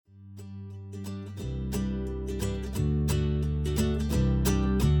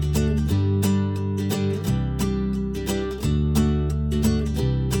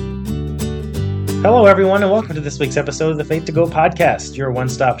Hello, everyone, and welcome to this week's episode of the Faith to Go podcast, your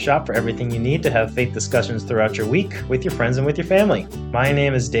one-stop shop for everything you need to have faith discussions throughout your week with your friends and with your family. My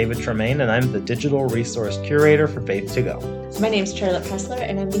name is David Tremaine, and I'm the Digital Resource Curator for Faith to Go. My name is Charlotte Pressler,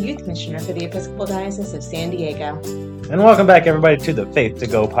 and I'm the Youth Commissioner for the Episcopal Diocese of San Diego. And welcome back, everybody, to the Faith to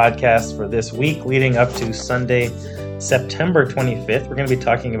Go podcast for this week leading up to Sunday, September 25th. We're going to be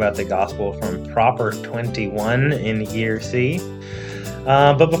talking about the Gospel from Proper 21 in Year C.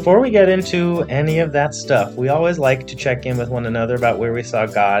 But before we get into any of that stuff, we always like to check in with one another about where we saw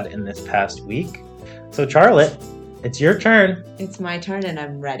God in this past week. So, Charlotte, it's your turn. It's my turn, and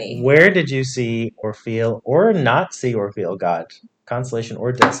I'm ready. Where did you see or feel or not see or feel God, consolation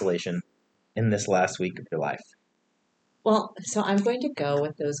or desolation, in this last week of your life? Well, so I'm going to go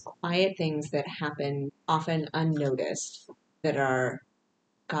with those quiet things that happen often unnoticed that are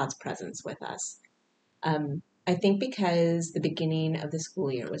God's presence with us. I think because the beginning of the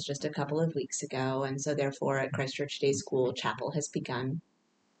school year was just a couple of weeks ago, and so therefore at Christ Church Day School, chapel has begun.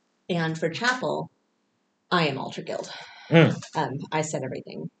 And for chapel, I am Altar Guild. I set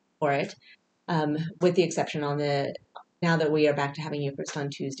everything for it, with the exception now that we are back to having Eucharist on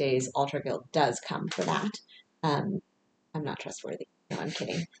Tuesdays, Altar Guild does come for that. I'm not trustworthy. No, I'm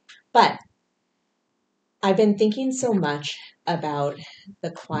kidding. But I've been thinking so much about the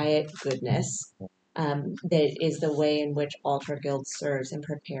quiet goodness that is the way in which Altar Guild serves and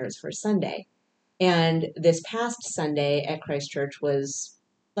prepares for Sunday. And this past Sunday at Christ Church was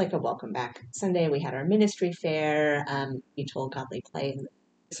like a welcome back Sunday. We had our ministry fair. We told Godly Play in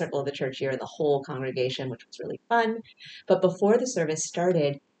the circle of the church here, the whole congregation, which was really fun. But before the service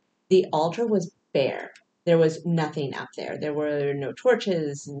started, the altar was bare. There was nothing up there. There were no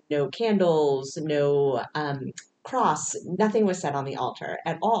torches, no candles, no cross. Nothing was set on the altar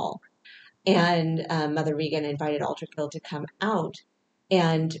at all. And Mother Regan invited Altar Guild to come out,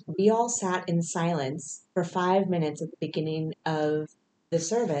 and we all sat in silence for 5 minutes at the beginning of the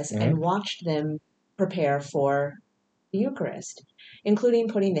service and watched them prepare for the Eucharist, including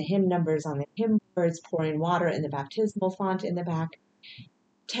putting the hymn numbers on the hymn boards, pouring water in the baptismal font in the back.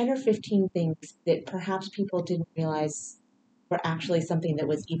 10 or 15 things that perhaps people didn't realize were actually something that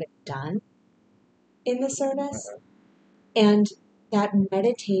was even done in the service. And that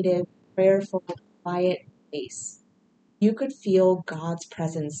meditative, prayerful, quiet place, you could feel God's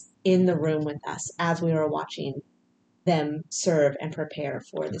presence in the room with us as we were watching them serve and prepare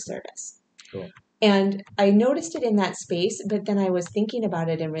for the service. Cool. And I noticed it in that space, but then I was thinking about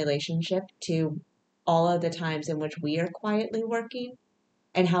it in relationship to all of the times in which we are quietly working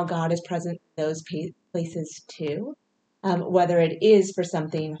and how God is present in those places too, whether it is for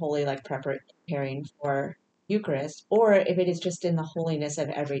something holy like preparing for Eucharist, or if it is just in the holiness of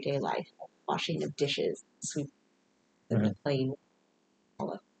everyday life, washing of dishes, sweeping, and playing,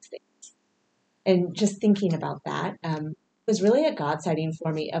 all of these things. And just thinking about that was really a God sighting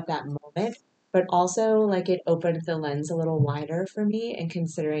for me of that moment, but also like it opened the lens a little wider for me and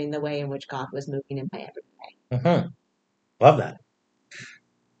considering the way in which God was moving in my everyday. Love that.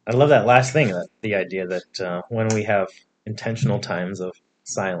 I love that last thing, the idea that when we have intentional times of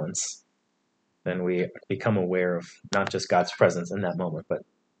silence, then we become aware of not just God's presence in that moment, but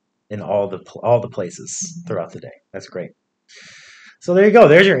in all the places throughout the day. That's great. So there you go.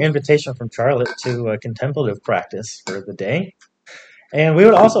 There's your invitation from Charlotte to a contemplative practice for the day. And we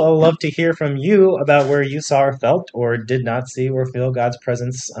would also love to hear from you about where you saw or felt or did not see or feel God's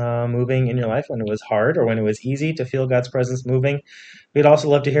presence moving in your life, when it was hard or when it was easy to feel God's presence moving. We'd also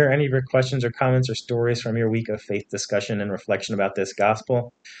love to hear any of your questions or comments or stories from your week of faith discussion and reflection about this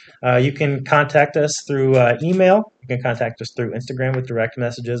gospel. You can contact us through email. You can contact us through Instagram with direct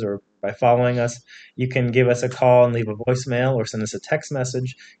messages or by following us. You can give us a call and leave a voicemail or send us a text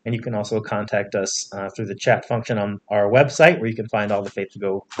message. And you can also contact us through the chat function on our website, where you can find all the Faith to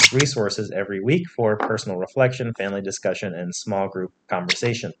Go resources every week for personal reflection, family discussion, and small group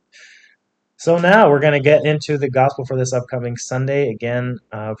conversation. So now we're going to get into the gospel for this upcoming Sunday. Again,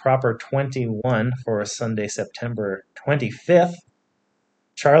 Proper 21 for Sunday, September 25th.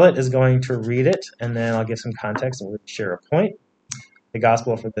 Charlotte is going to read it, and then I'll give some context and we'll share a point. The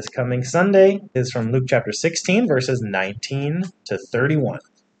gospel for this coming Sunday is from Luke chapter 16, verses 19 to 31.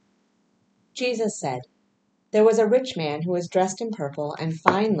 Jesus said, "There was a rich man who was dressed in purple and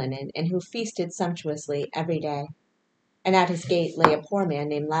fine linen and who feasted sumptuously every day. And at his gate lay a poor man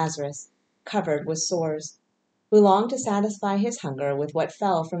named Lazarus, covered with sores, who longed to satisfy his hunger with what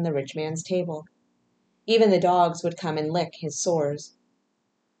fell from the rich man's table. Even the dogs would come and lick his sores.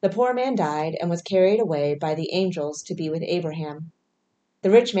 The poor man died and was carried away by the angels to be with Abraham. The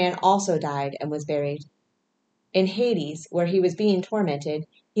rich man also died and was buried. In Hades, where he was being tormented,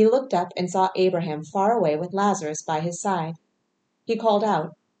 He looked up and saw Abraham far away with Lazarus by his side. He called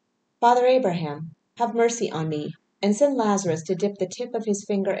out, "Father Abraham, have mercy on me, and send Lazarus to dip the tip of his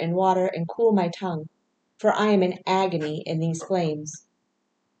finger in water and cool my tongue, for I am in agony in these flames."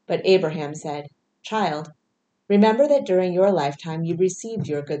 But Abraham said, "Child, remember that during your lifetime you received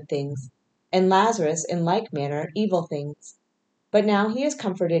your good things, and Lazarus in like manner evil things. But now he is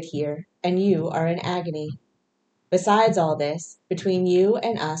comforted here, and you are in agony. Besides all this, between you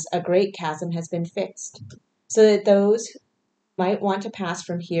and us a great chasm has been fixed, so that those who might want to pass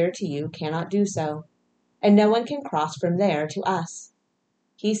from here to you cannot do so, and no one can cross from there to us."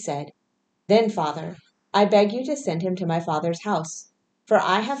 He said, "Then, Father, I beg you to send him to my father's house, for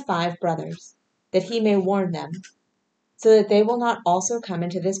I have 5 brothers, that he may warn them, so that they will not also come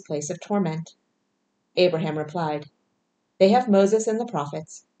into this place of torment." Abraham replied, "They have Moses and the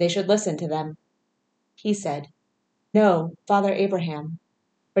prophets. They should listen to them." He said, "No, Father Abraham,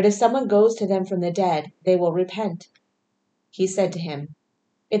 but if someone goes to them from the dead, they will repent." He said to him,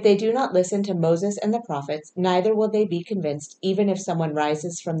 "If they do not listen to Moses and the prophets, neither will they be convinced, even if someone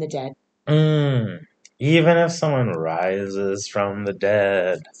rises from the dead." Even if someone rises from the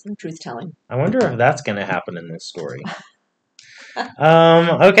dead. Some truth telling. I wonder if that's going to happen in this story.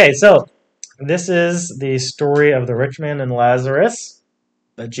 Okay, so this is the story of the rich man and Lazarus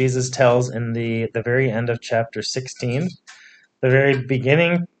that Jesus tells in the very end of chapter 16. The very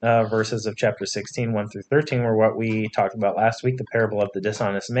beginning verses of chapter 16, 1 through 13, were what we talked about last week, the parable of the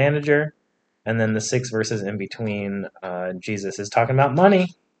dishonest manager. And then the 6 verses in between, Jesus is talking about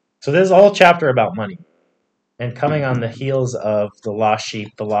money. So this is a whole chapter about money. And coming on the heels of the lost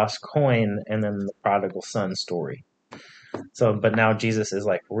sheep, the lost coin, and then the prodigal son story. So, but now Jesus is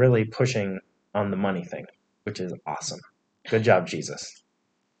like really pushing on the money thing, which is awesome. Good job, Jesus.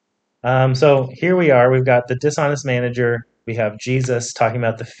 So here we are. We've got the dishonest manager. We have Jesus talking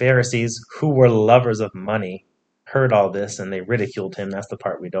about the Pharisees, who were lovers of money, heard all this and they ridiculed him. That's the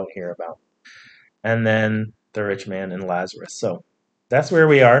part we don't hear about. And then the rich man and Lazarus. So that's where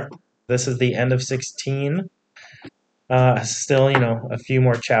we are. This is the end of 16. Still, a few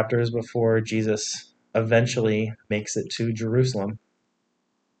more chapters before Jesus eventually makes it to Jerusalem.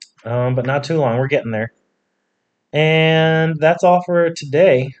 But not too long. We're getting there. And that's all for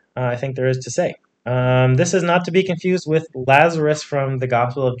today, I think there is to say. This is not to be confused with Lazarus from the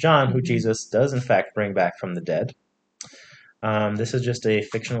Gospel of John, who Jesus does in fact bring back from the dead. This is just a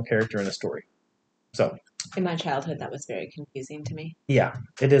fictional character in a story. So, in my childhood, that was very confusing to me. Yeah,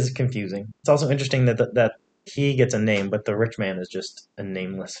 it is confusing. It's also interesting that he gets a name, but the rich man is just a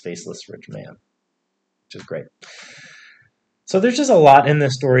nameless, faceless rich man, which is great. So there's just a lot in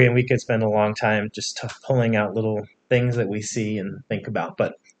this story, and we could spend a long time just pulling out little things that we see and think about.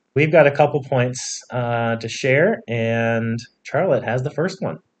 But we've got a couple points to share, and Charlotte has the first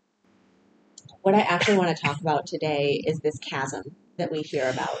one. What I actually want to talk about today is this chasm that we hear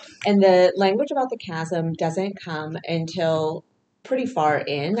about. And the language about the chasm doesn't come until pretty far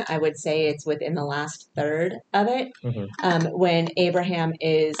in. I would say it's within the last third of it, when Abraham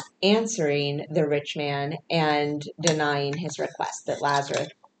is answering the rich man and denying his request that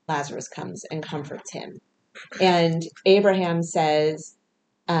Lazarus comes and comforts him. And Abraham says,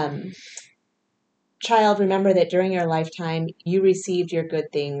 "Child, remember that during your lifetime you received your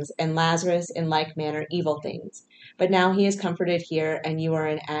good things, and Lazarus in like manner evil things. But now he is comforted here, and you are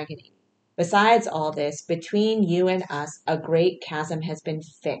in agony. Besides all this, between you and us a great chasm has been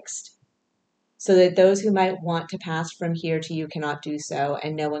fixed, so that those who might want to pass from here to you cannot do so,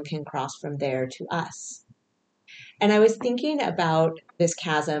 and no one can cross from there to us." And I was thinking about this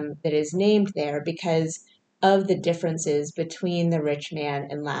chasm that is named there because of the differences between the rich man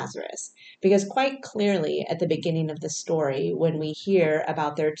and Lazarus. Because quite clearly at the beginning of the story, when we hear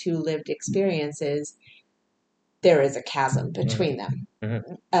about their two lived experiences, there is a chasm between them.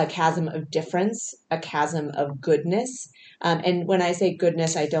 A chasm of difference, a chasm of goodness. And when I say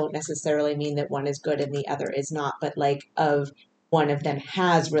goodness, I don't necessarily mean that one is good and the other is not, but like of one of them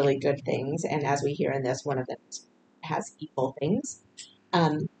has really good things, and as we hear in this, one of them has evil things.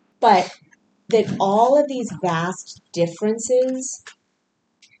 But that all of these vast differences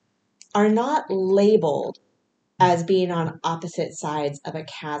are not labeled as being on opposite sides of a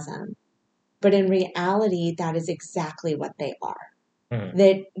chasm, but in reality, that is exactly what they are.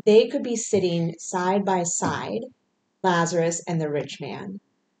 That they could be sitting side by side, Lazarus and the rich man,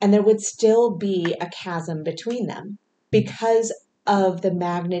 and there would still be a chasm between them because of the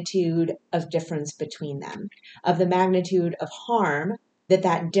magnitude of difference between them, of the magnitude of harm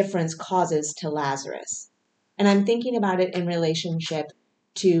that difference causes to Lazarus. And I'm thinking about it in relationship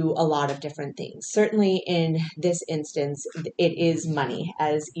to a lot of different things. Certainly in this instance, it is money,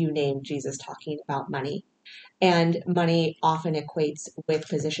 as you named Jesus talking about money. And money often equates with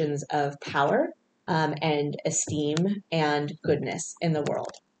positions of power and esteem and goodness in the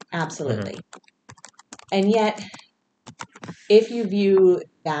world. Absolutely. And yet, if you view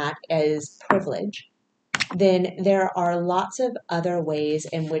that as privilege, then there are lots of other ways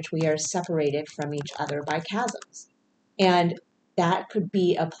in which we are separated from each other by chasms. And that could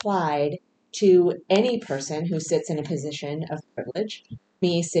be applied to any person who sits in a position of privilege.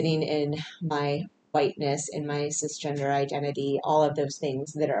 Me sitting in my whiteness, in my cisgender identity, all of those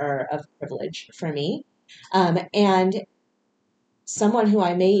things that are of privilege for me. And someone who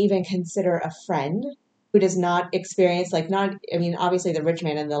I may even consider a friend who does not experience, obviously the rich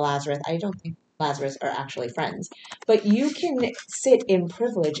man and the Lazarus, I don't think Lazarus are actually friends, but you can sit in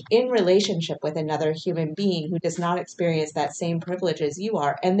privilege in relationship with another human being who does not experience that same privilege as you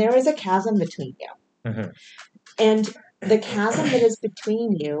are, and there is a chasm between you. Mm-hmm. And the chasm that is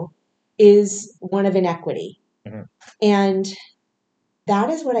between you is one of inequity. Mm-hmm. And that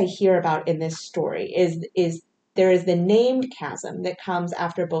is what I hear about in this story, is there is the named chasm that comes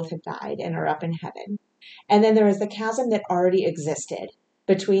after both have died and are up in heaven. And then there is the chasm that already existed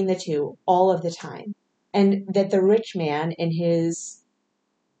between the two all of the time. And that the rich man, in his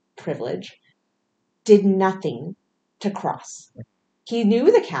privilege, did nothing to cross. He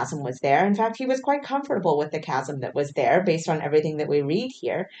knew the chasm was there. In fact, he was quite comfortable with the chasm that was there based on everything that we read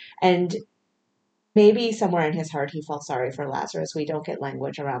here. And maybe somewhere in his heart he felt sorry for Lazarus. We don't get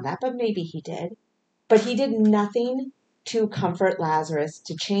language around that, but maybe he did. But he did nothing to comfort Lazarus,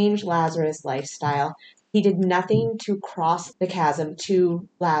 to change Lazarus' lifestyle. He did nothing to cross the chasm to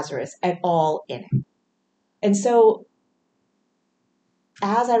Lazarus at all in it. And so,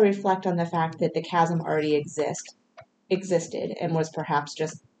 as I reflect on the fact that the chasm already existed and was perhaps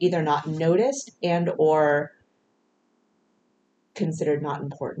just either not noticed and or considered not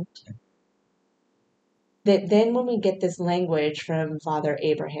important, that then when we get this language from Father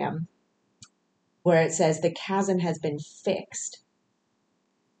Abraham, where it says the chasm has been fixed,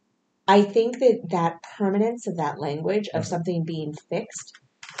 I think that permanence of that language of something being fixed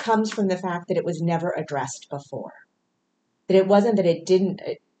comes from the fact that it was never addressed before. That it wasn't that it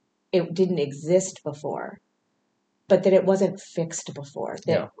didn't exist before, but that it wasn't fixed before.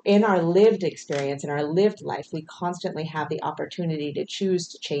 That in our lived experience, in our lived life, we constantly have the opportunity to choose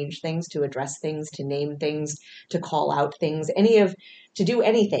to change things, to address things, to name things, to call out things, to do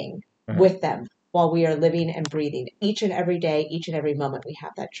anything with them while we are living and breathing. Each and every day, each and every moment, we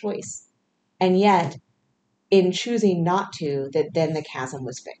have that choice. And yet, in choosing not to, that then the chasm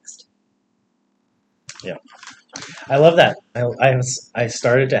was fixed. Yeah. I love that. I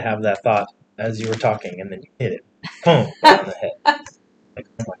started to have that thought as you were talking, and then you hit it. Boom, right on the head. Like,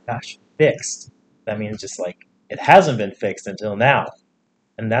 oh my gosh, fixed. That means just like it hasn't been fixed until now.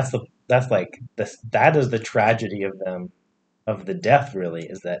 And that is the tragedy of the death, really,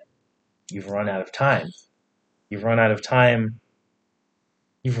 is that you've run out of time. You've run out of time.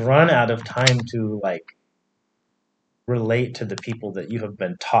 You've run out of time to like relate to the people that you have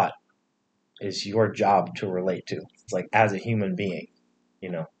been taught is your job to relate to. It's like as a human being, you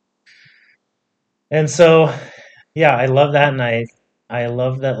know. And so, yeah, I love that, and I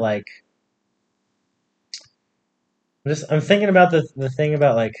love that. Like, I'm thinking about the thing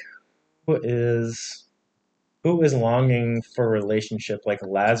about like who is longing for a relationship, like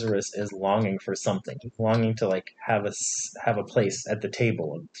Lazarus is longing for something. He's longing to like have a place at the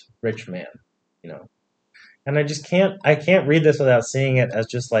table of this rich man, you know. And I can't read this without seeing it as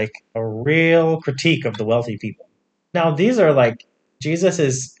just like a real critique of the wealthy people. Now, these are like Jesus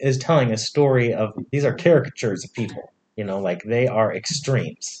is telling a story of, these are caricatures of people, you know, like they are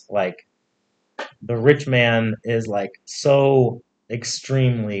extremes. Like the rich man is like so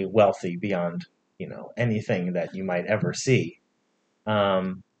extremely wealthy beyond, you know, anything that you might ever see.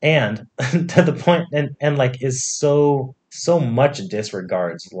 And to the point, and like is so much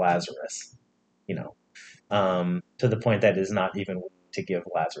disregards Lazarus, you know, to the point that is not even willing to give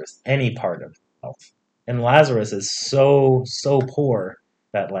Lazarus any part of wealth. And Lazarus is so poor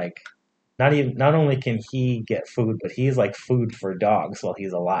that like not only can he get food, but he's like food for dogs while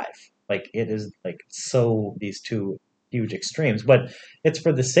he's alive. Like it is like so these two huge extremes, but it's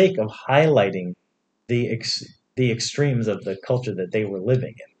for the sake of highlighting the extremes of the culture that they were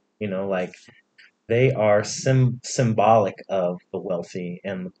living in. You know, like they are symbolic of the wealthy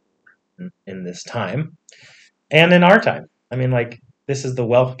and in this time and in our time. I mean, like this is the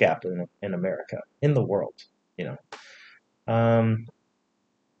wealth gap in America, in the world, you know.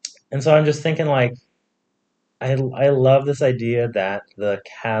 And so I'm just thinking like I love this idea that the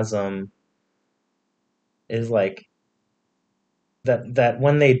chasm is like that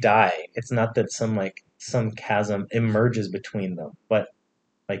when they die, it's not that some chasm emerges between them, but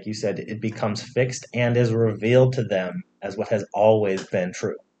like you said, it becomes fixed and is revealed to them as what has always been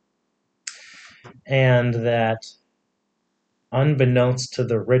true. And that unbeknownst to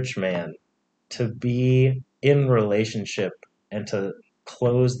the rich man, to be in relationship and to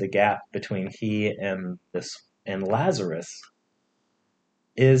close the gap between he and this and Lazarus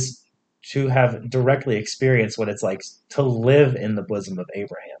is to have directly experienced what it's like to live in the bosom of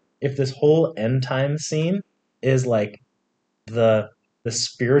Abraham. If this whole end time scene is like the the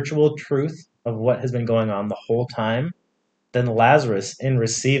spiritual truth of what has been going on the whole time, then Lazarus, in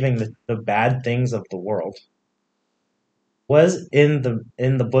receiving the bad things of the world, was in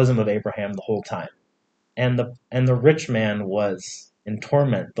the bosom of Abraham the whole time. And the rich man was in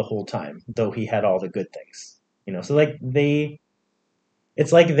torment the whole time, though he had all the good things. So like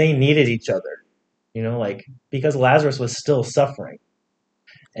it's like they needed each other, like because Lazarus was still suffering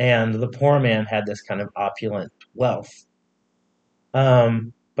and the poor man had this kind of opulent wealth.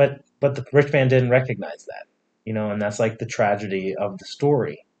 But the rich man didn't recognize that, and that's like the tragedy of the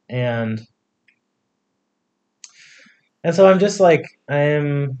story. And so I'm just like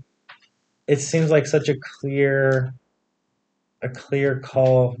it seems like such a clear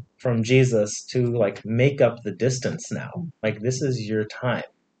call from Jesus to like make up the distance now. Like this is your time,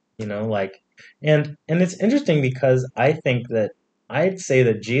 like and it's interesting because I think that I'd say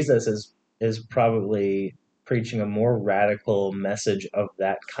that Jesus is probably preaching a more radical message of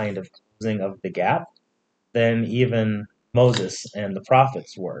that kind of closing of the gap than even Moses and the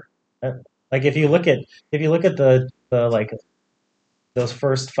prophets were. Like if you look at the like those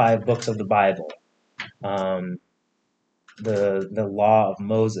first five books of the Bible, um, the law of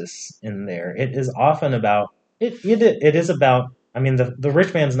Moses in there. It is often about it is about. I mean, the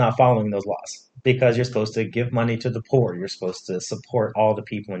rich man's not following those laws because you're supposed to give money to the poor. You're supposed to support all the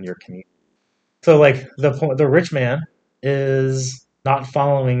people in your community. So like the rich man is not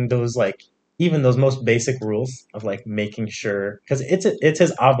following those like even those most basic rules of like making sure because it's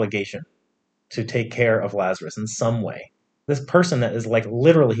his obligation to take care of Lazarus in some way. This person that is like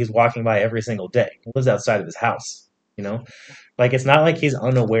literally he's walking by every single day. He lives outside of his house, you know? Like it's not like he's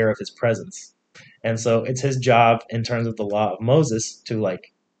unaware of his presence. And so it's his job in terms of the law of Moses to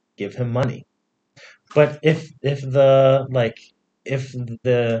like give him money. But if the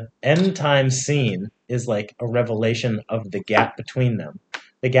end time scene is like a revelation of the gap between them,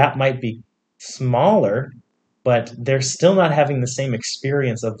 the gap might be smaller, but they're still not having the same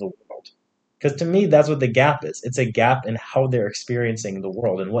experience of the world. Because to me, that's what the gap is. It's a gap in how they're experiencing the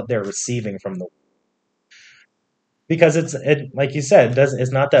world and what they're receiving from the world. Because like you said,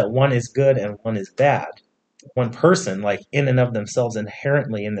 it's not that one is good and one is bad. One person, like in and of themselves,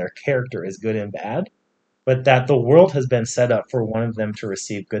 inherently in their character, is good and bad, but that the world has been set up for one of them to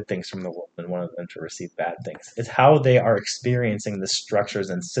receive good things from the world and one of them to receive bad things. It's how they are experiencing the structures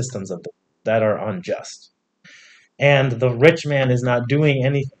and systems that are unjust. And the rich man is not doing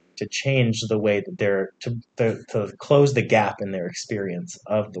anything to change the way that to close the gap in their experience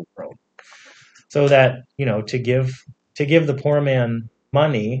of the world. So that, to give the poor man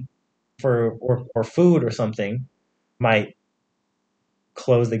money or food or something might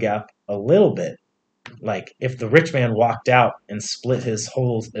close the gap a little bit. Like if the rich man walked out and split his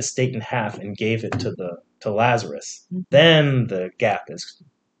whole estate in half and gave it to Lazarus, then the gap is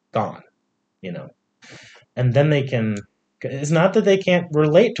gone, you know. And then they can. It's not that they can't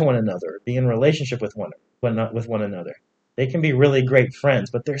relate to one another, be in relationship with one another. They can be really great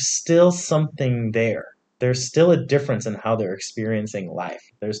friends, but there's still something there. There's still a difference in how they're experiencing life.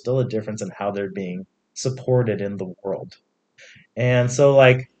 There's still a difference in how they're being supported in the world. And so,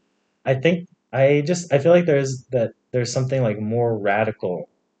 like, I think I feel like there's something like more radical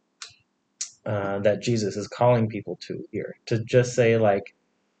that Jesus is calling people to here to just say like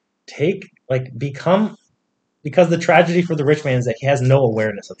become because the tragedy for the rich man is that he has no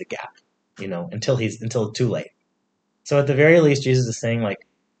awareness of the gap, until it's too late. So at the very least, Jesus is saying like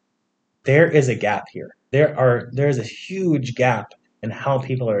there is a gap here. There is a huge gap in how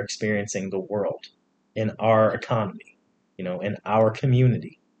people are experiencing the world, in our economy, in our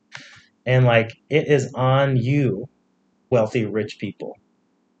community. And like it is on you, wealthy rich people,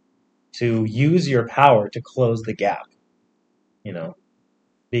 to use your power to close the gap, you know,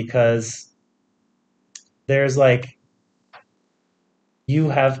 because there's like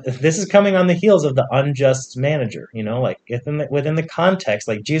this is coming on the heels of the unjust manager, like within the context,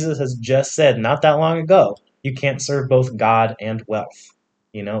 like Jesus has just said not that long ago, you can't serve both God and wealth.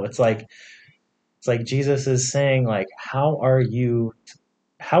 It's like It's like Jesus is saying, like, how are you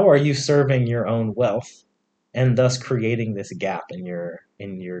serving your own wealth and thus creating this gap in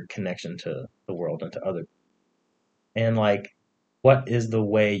your connection to the world and to others? And like, what is the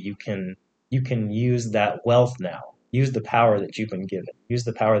way you can use that wealth now? Use the power that you've been given. Use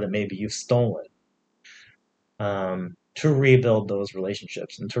the power that maybe you've stolen, to rebuild those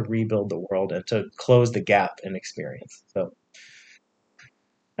relationships and to rebuild the world and to close the gap in experience. So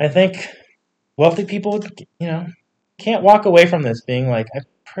I think wealthy people, can't walk away from this being like, I'm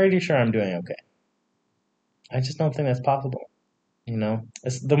pretty sure I'm doing okay. I just don't think that's possible.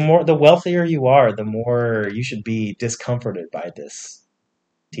 The wealthier you are, the more you should be discomforted by this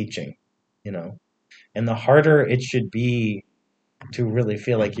teaching, and the harder it should be to really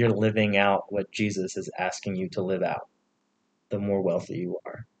feel like you're living out what Jesus is asking you to live out, the more wealthy you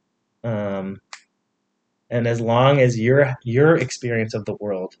are. And as long as your experience of the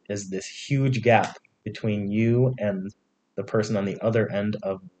world is this huge gap between you and the person on the other end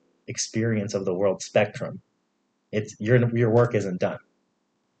of experience of the world spectrum, it's your work isn't done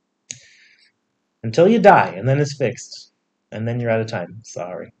until you die, and then it's fixed, and then you're out of time.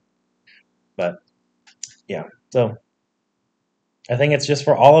 Sorry, but yeah. So I think it's just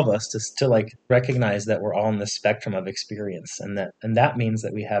for all of us to like recognize that we're all in this spectrum of experience, and that means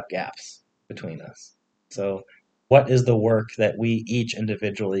that we have gaps between us. So what is the work that we each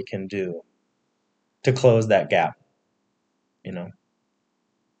individually can do to close that gap?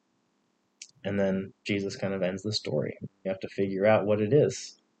 And then Jesus kind of ends the story. You have to figure out what it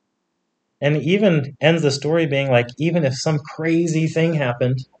is. And even ends the story being like, even if some crazy thing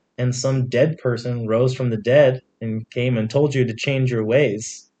happened and some dead person rose from the dead and came and told you to change your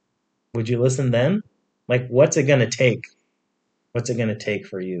ways, would you listen then? Like, what's it going to take? What's it going to take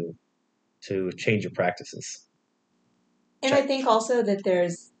for you to change your practices? And I think also that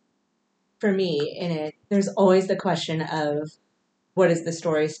for me in it, there's always the question of what is the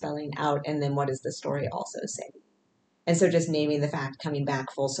story spelling out, and then what is the story also saying? And so just naming the fact, coming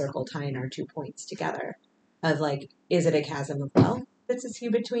back full circle, tying our 2 points together of like, is it a chasm of wealth that sits you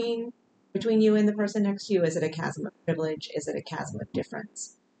between you and the person next to you? Is it a chasm of privilege? Is it a chasm of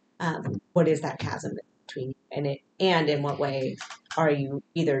difference? What is that chasm between you? And in what way are you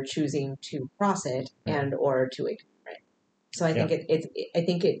either choosing to cross it and or to ignore it? So I think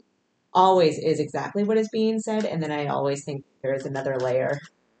it always is exactly what is being said, and then I always think there is another layer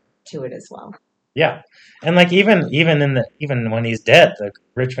to it as well. Yeah, and like even when he's dead, the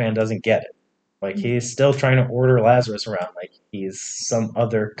rich man doesn't get it. Like, he's still trying to order Lazarus around like he's some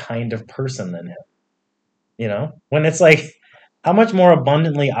other kind of person than him. When it's like, how much more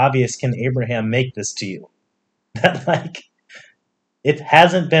abundantly obvious can Abraham make this to you? That like it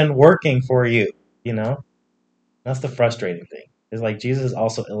hasn't been working for you. That's the frustrating thing. Is like Jesus is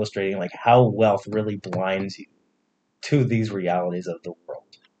also illustrating like how wealth really blinds you to these realities of the world,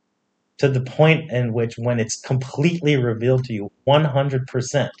 to the point in which when it's completely revealed to you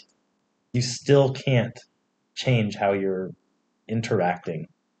 100%, you still can't change how you're interacting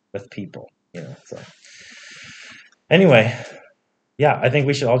with people. So anyway, yeah, I think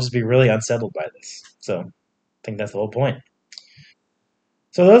we should all just be really unsettled by this. So I think that's the whole point.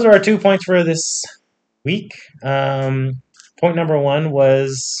 So those are our 2 points for this week. Point number 1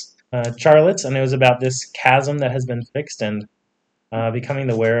 was Charlotte's, and it was about this chasm that has been fixed, and becoming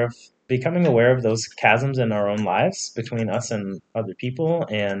aware of those chasms in our own lives between us and other people,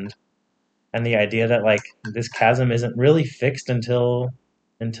 and the idea that like this chasm isn't really fixed until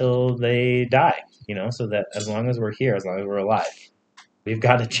they die, so that as long as we're here, as long as we're alive, we've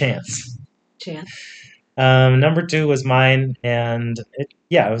got a chance. Number 2 was mine, and it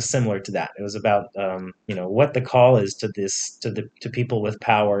was similar to that. It was about what the call is to people with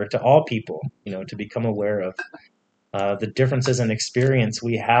power, to all people, to become aware of the differences in experience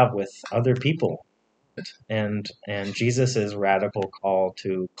we have with other people, and Jesus's radical call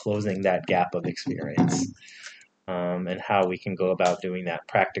to closing that gap of experience, and how we can go about doing that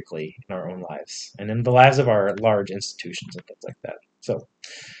practically in our own lives and in the lives of our large institutions and things like that. So,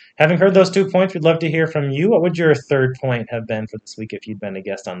 having heard those 2 points, we'd love to hear from you. What would your third point have been for this week if you'd been a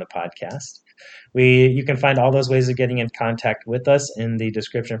guest on the podcast? You can find all those ways of getting in contact with us in the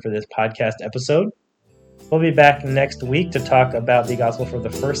description for this podcast episode. We'll be back next week to talk about the gospel for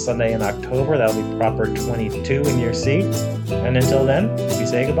the first Sunday in October. That'll be Proper 22 in your seat. And until then, we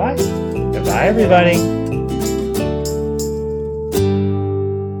say goodbye. Goodbye, everybody.